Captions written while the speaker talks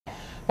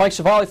Mike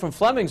Savali from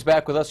Flemings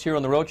back with us here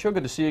on the Road Show.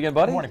 Good to see you again,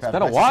 buddy. Good morning, It's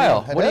Patrick. been a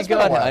while. It What do you has been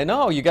a got? while. I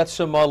know you got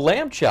some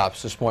lamb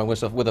chops this morning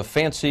with a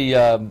fancy.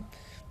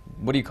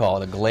 What do you call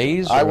it? A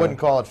glaze? I wouldn't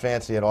call it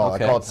fancy at all.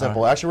 Okay. I call it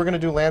simple. Right. Actually, we're going to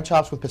do lamb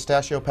chops with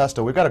pistachio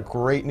pesto. We've got a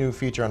great new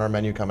feature on our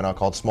menu coming out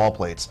called small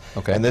plates.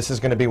 Okay. And this is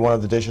going to be one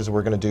of the dishes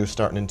we're going to do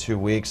starting in 2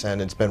 weeks,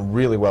 and it's been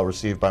really well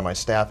received by my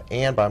staff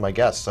and by my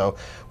guests. So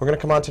we're going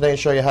to come on today and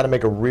show you how to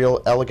make a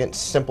real elegant,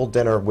 simple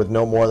dinner with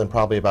no more than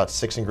probably about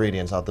 6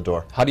 ingredients out the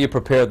door. How do you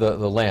prepare the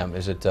lamb?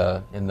 Is it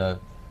in the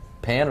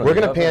pan or We're the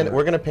going oven, to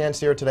we're going to pan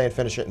sear it today and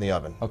finish it in the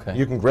oven. Okay.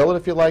 You can grill it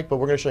if you like, but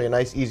we're going to show you a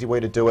nice, easy way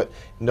to do it.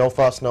 No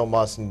fuss, no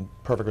muss, and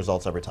perfect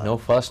results every time. No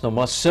fuss, no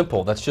muss.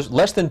 Simple. That's just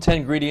less than 10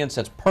 ingredients.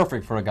 That's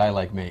perfect for a guy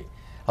like me.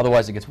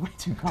 Otherwise, it gets way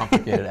too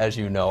complicated, as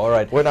you know. All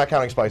right. We're not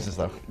counting spices,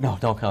 though. No,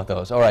 don't count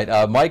those. All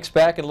right. Mike's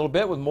back in a little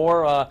bit with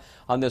more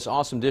on this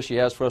awesome dish he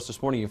has for us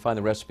this morning. You can find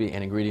the recipe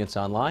and ingredients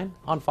online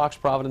on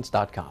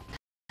foxprovidence.com.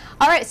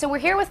 All right, so we're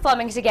here with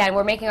Flemings again.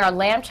 We're making our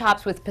lamb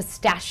chops with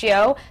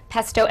pistachio,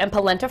 pesto, and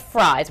polenta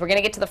fries. We're going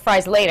to get to the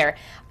fries later.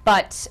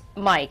 But,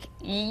 Mike,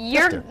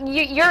 your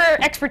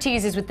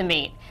expertise is with the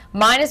meat.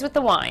 Mine is with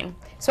the wine.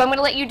 So I'm going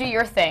to let you do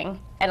your thing,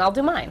 and I'll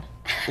do mine.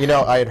 You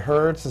know, I had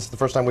heard, since the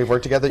first time we've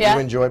worked together, that Yeah. you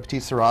enjoy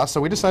Petite Sirah,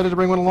 so we decided to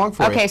bring one along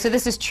for you. Okay, so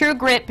this is True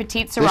Grit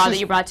Petite Sirah that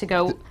you brought to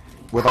go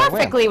with our lamb.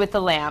 perfectly with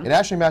the lamb. It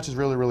actually matches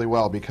really, really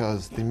well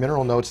because the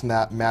mineral notes in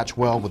that match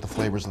well with the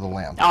flavors of the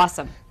lamb.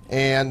 Awesome.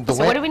 And the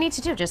So what do we need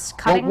to do? Just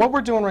Well, cutting? what we're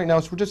doing right now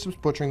is we're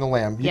just butchering the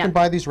lamb. You Yeah. can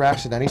buy these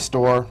racks at any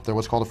store. They're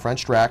what's called a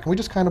French rack. And we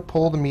just kind of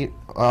pull the meat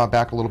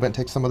back a little bit and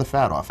take some of the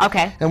fat off.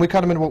 Okay. And we cut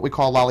them into what we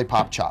call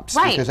lollipop chops.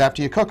 Right. Because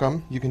after you cook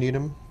them, you can eat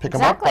them, pick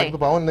them up, Exactly. bite the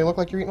bone, and they look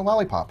like you're eating a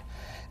lollipop.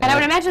 And I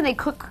would imagine they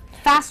cook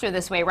faster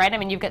this way, right? I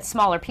mean, you've got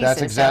smaller pieces.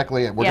 That's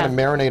exactly it. We're yeah. going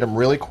to marinate them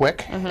really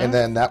quick, and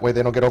then that way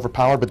they don't get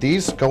overpowered. But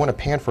these go in a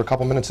pan for a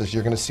couple minutes, as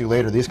you're going to see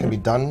later. These can be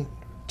done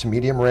to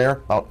medium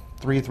rare, about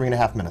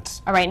 3.5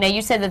 minutes. All right, now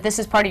you said that this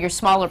is part of your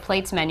smaller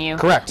plates menu.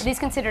 Correct. Are these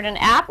considered an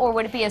app, or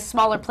would it be a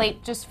smaller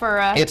plate just for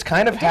a It's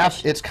kind of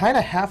dish? It's kind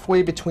of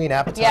halfway between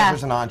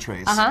appetizers and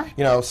entrees.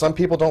 You know, some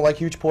people don't like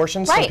huge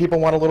portions. Some Right. people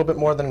want a little bit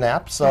more than an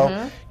app.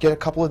 So get a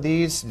couple of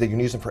these. You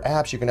can use them for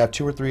apps. You can have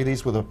 2 or 3 of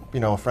these with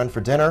a friend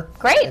for dinner.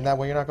 Great. And that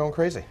way you're not going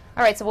crazy.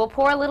 All right, so we'll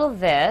pour a little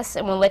of this,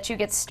 and we'll let you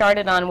get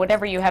started on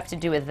whatever you have to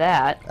do with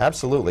that.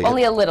 Absolutely.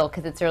 Only a little,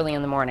 because it's early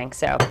in the morning.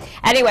 So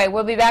anyway,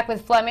 we'll be back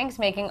with Flemings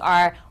making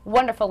our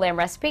wonderful lamb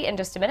recipe in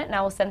just a minute, and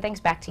I will send things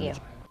back to you.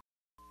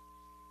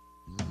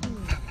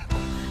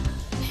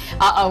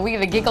 Uh-oh, we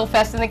have a giggle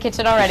fest in the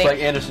kitchen already. It's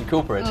like Anderson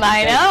Cooper. It's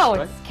I contagious, know,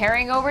 right? it's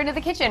carrying over into the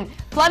kitchen.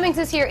 Flemings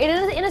is here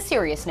in a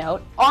serious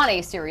note, on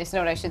a serious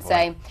note, I should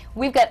say.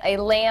 We've got a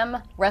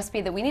lamb recipe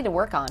that we need to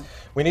work on.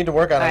 We need to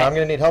work on it. All right. I'm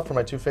going to need help from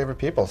my 2 favorite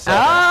people. So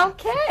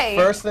Okay.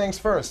 first things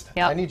first.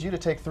 Yep. I need you to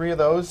take 3 of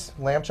those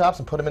lamb chops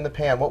and put them in the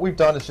pan. What we've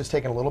done is just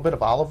taken a little bit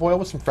of olive oil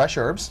with some fresh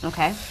herbs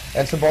Okay.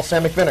 and some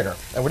balsamic vinegar.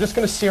 And we're just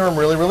going to sear them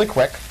really, really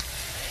quick.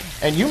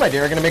 And you, my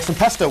dear, are going to make some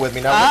pesto with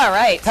me now. All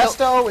right.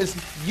 Pesto is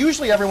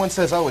usually everyone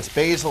says, oh, it's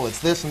basil, it's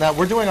this and that.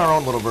 We're doing our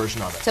own little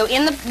version of it. So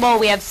in the bowl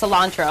we have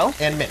cilantro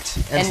And mint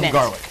and some mint.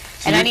 garlic.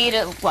 So And I you- need,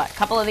 a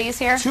couple of these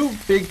here? 2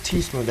 big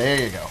teaspoons. There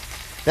you go.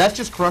 That's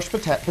just crushed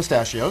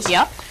pistachios.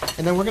 Yep.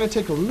 And then we're going to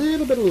take a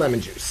little bit of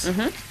lemon juice.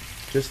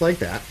 Just like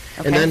that.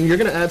 Okay. And then you're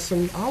going to add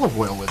some olive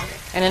oil with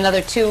it. And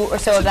another 2 or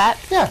so of that?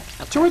 Yeah,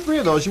 2 or 3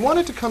 of those. You want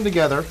it to come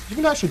together. You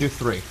can actually do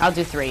 3. I'll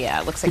do 3,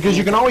 yeah. It looks like Because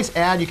you we can need always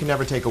add, you can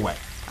never take away. to-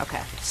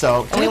 Okay.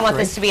 So And we take want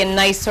 3. this to be a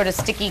nice sort of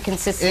sticky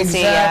consistency.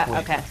 Exactly.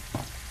 Okay.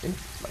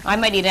 I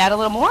might need to add a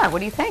little more. What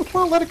do you think?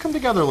 Well, let it come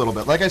together a little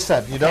bit. Like I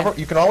said,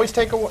 you can always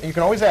take away, you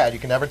can always add, you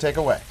can never take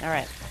away. All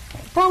right.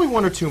 Probably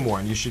 1 or 2 more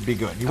and you should be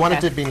good. You want it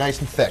Okay. to be nice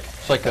and thick.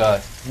 It's like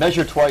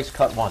measure twice,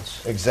 cut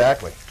once.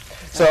 Exactly.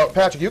 So,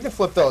 Patrick, you can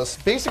flip those.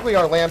 Basically,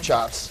 our lamb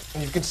chops,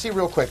 and you can see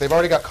real quick, they've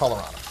already got color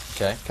on them.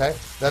 Okay. Okay?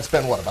 That's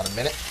been, what, about a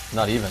minute?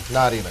 Not even.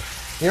 Not even.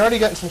 You're already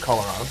getting some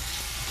color on them.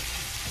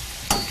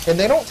 And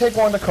they don't take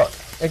long to cook.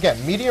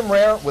 Again, medium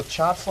rare with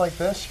chops like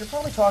this, you're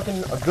probably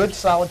talking a good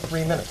solid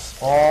 3 minutes.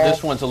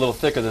 This one's a little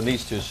thicker than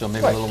these 2, so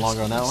maybe Right. a little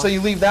longer on that one. So you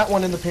leave that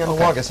one in the pan the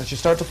longest. As you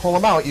start to pull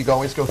them out, you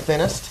always go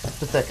thinnest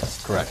to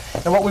thickest. Correct.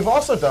 And what we've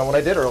also done, what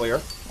I did earlier,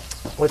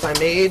 was I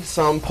made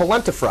some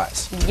polenta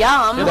fries.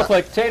 Yum. They look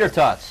like tater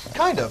tots.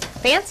 Kind of.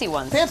 Fancy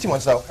ones. Fancy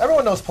ones, though.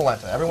 Everyone knows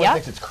polenta. Everyone Yep.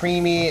 thinks it's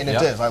creamy, and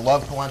Yep. it is. I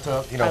love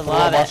polenta. You know, I put a little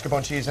love it.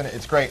 mascarpone cheese in it.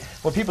 It's great.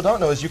 What people don't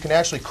know is you can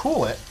actually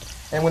cool it,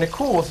 and when it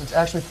cools, it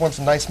actually forms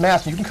a nice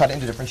mass, and you can cut it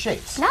into different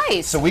shapes.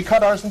 Nice. So we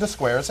cut ours into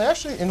squares. They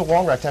actually, in the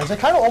long rectangles, they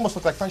kind of almost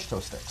look like French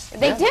toast sticks.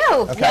 They Yeah? do.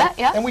 Okay. Yeah,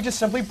 yeah. And we just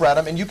simply bread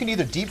them, and you can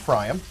either deep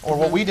fry them, or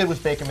what we did was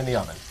bake them in the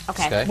oven.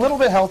 Okay. Okay. A little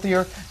bit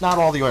healthier, not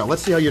all the oil.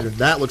 Let's see how you do.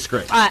 That looks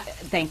great.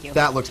 Thank you.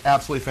 That looks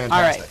absolutely All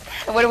right. fantastic.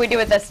 So what do we do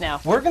with this now?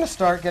 We're going to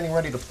start getting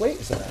ready to plate,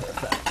 as a matter of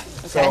fact.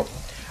 Okay. So,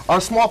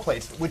 our small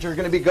plates, which are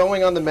going to be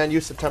going on the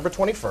menu September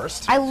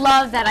 21st. I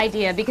love that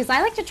idea because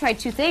I like to try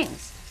 2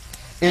 things.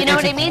 You know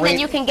It's what a I mean? great- Then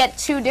you can get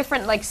 2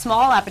 different, like,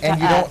 small appetizers.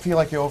 And you don't feel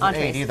like you overate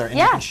entrees. either, and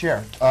Yeah. you can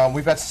share.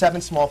 We've got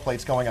 7 small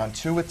plates going on,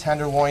 2 with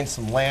tenderloin,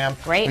 some lamb.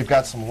 Great. We've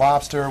got some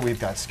lobster, we've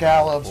got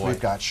scallops, Boy. we've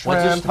got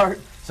When's this shrimp. start?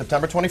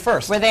 September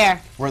 21st. We're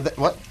there.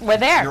 What? We're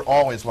there. You're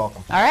always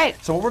welcome. All right.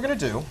 So what we're going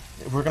to do,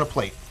 we're going to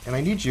plate. And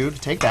I need you to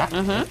take that.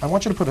 I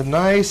want you to put a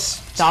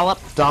nice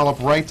dollop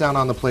right down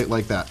on the plate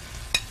like that.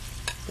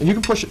 And you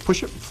can push it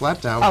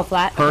flat down. Oh,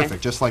 flat? Perfect,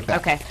 Okay. just like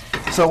that. Okay.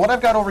 So what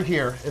I've got over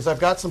here is I've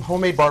got some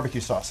homemade barbecue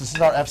sauce. This is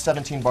our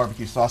F17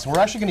 barbecue sauce, and we're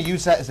actually going to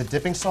use that as a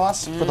dipping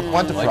sauce for the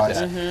polenta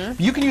fries.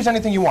 You can use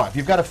anything you want. If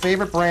you've got a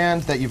favorite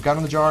brand that you've got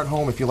in the jar at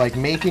home, if you like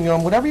making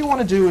them, whatever you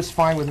want to do is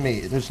fine with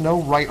me. There's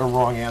no right or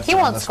wrong answer. He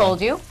on won't this scold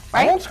one. you,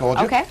 right? I won't scold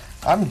you. Okay.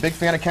 I'm a big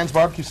fan of Ken's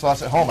barbecue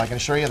sauce at home, I can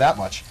assure you that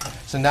much.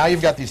 So now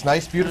you've got these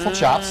nice, beautiful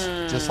chops,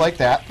 just like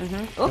that.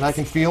 And I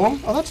can feel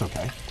them. Oh, that's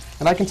okay.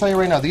 And I can tell you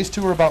right now, these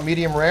two are about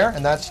medium rare,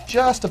 and that's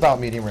just about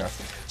medium rare.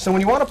 So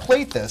when you want to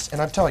plate this, and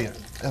I tell you,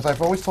 as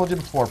I've always told you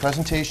before,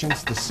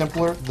 presentations, the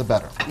simpler, the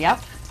better. Yep.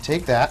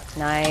 Take that,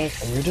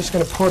 Nice. and you're just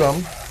going to put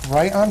them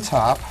right on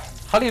top.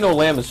 How do you know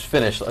lamb is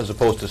finished as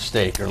opposed to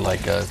steak or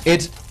like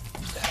It's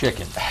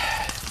chicken?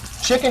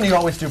 chicken you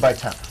always do by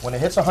temp. When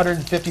it hits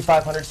 155,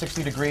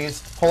 160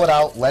 degrees, pull it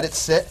out, let it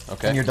sit,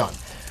 and you're done.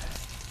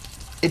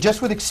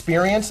 Just with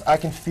experience, I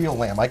can feel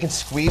lamb. I can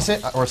squeeze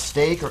it, or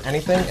steak, or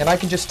anything, and I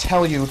can just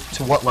tell you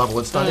to what level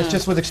it's done. It's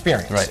just with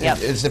experience. Right. Yep.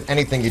 It's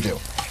anything you do.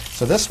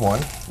 So this one,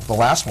 the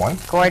last one.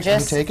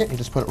 Gorgeous. You take it and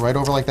just put it right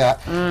over like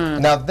that.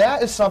 Now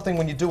that is something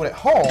when you do it at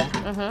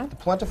home, the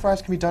polenta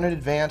fries can be done in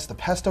advance, the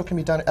pesto can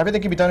be done,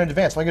 everything can be done in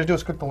advance. All you gotta do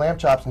is cook the lamb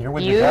chops and you're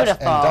with your guests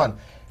and done.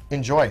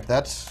 Enjoy.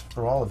 That's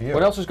for all of you.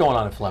 What else is going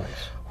on at Fleming's?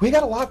 We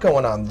got a lot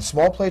going on. The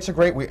small plates are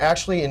great. We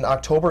actually, in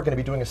October, are going to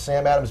be doing a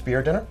Sam Adams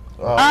beer dinner.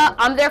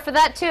 I'm there for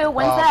that too.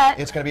 When's that?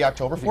 It's going to be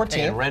October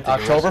paying 14th. rent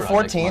at your October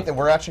restaurant next 14th, month. and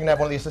we're actually going to have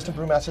one of the assistant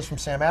brewmasters from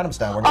Sam Adams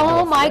down. We're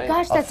gonna Oh do my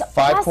gosh, that's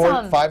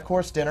awesome.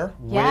 five-course dinner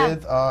Yeah.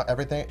 with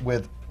everything,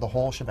 with the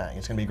whole shebang.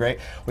 It's going to be great.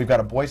 We've got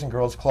a Boys and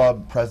Girls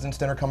Club President's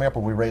Dinner coming up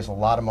where we raise a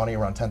lot of money,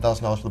 around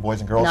 $10,000 for the Boys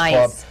and Girls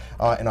Club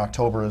in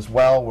October as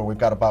well, where we've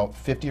got about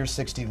 50 or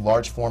 60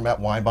 large format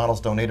wine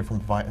bottles donated from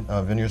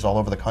vineyards all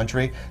over the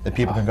country that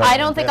people can go. I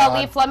don't think I'll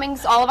leave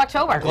Fleming's all of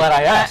October. I'm glad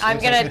I asked. I'm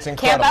going to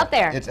camp out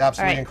there. It's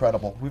absolutely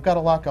incredible. We've got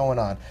a lot going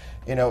on.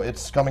 You know,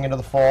 it's coming into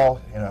the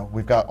fall. You know,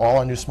 we've got all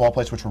our new small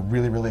plates, which we're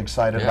really, really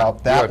excited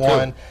about. That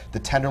one, the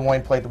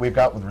tenderloin plate that we've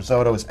got with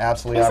risotto is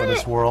absolutely out of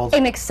this world.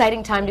 An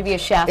exciting time to be a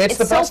chef. It's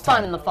the so best fun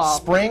time. in the fall.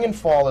 Spring and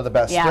fall are the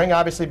best. Yeah. Spring,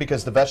 obviously,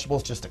 because the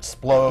vegetables just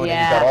explode and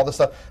you've got all this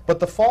stuff.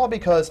 But the fall,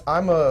 because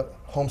I'm a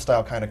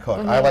home-style kind of cook.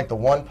 I like the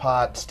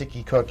one-pot,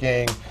 sticky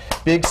cooking,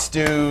 big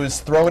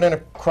stews, throw it in a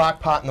crock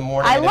pot in the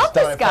morning and it's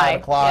done at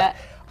 5 o'clock.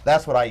 Yeah.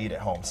 That's what I eat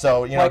at home.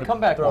 So, you know, Come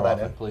back throw more that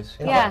often, in. please.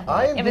 You know, Yeah,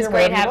 I am it was here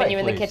great whenever having like. you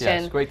in the Please,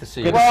 kitchen. yes, great to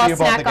see you. Good We'll to see all you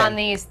both snack again. on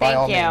these. By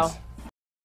all Thank you. means.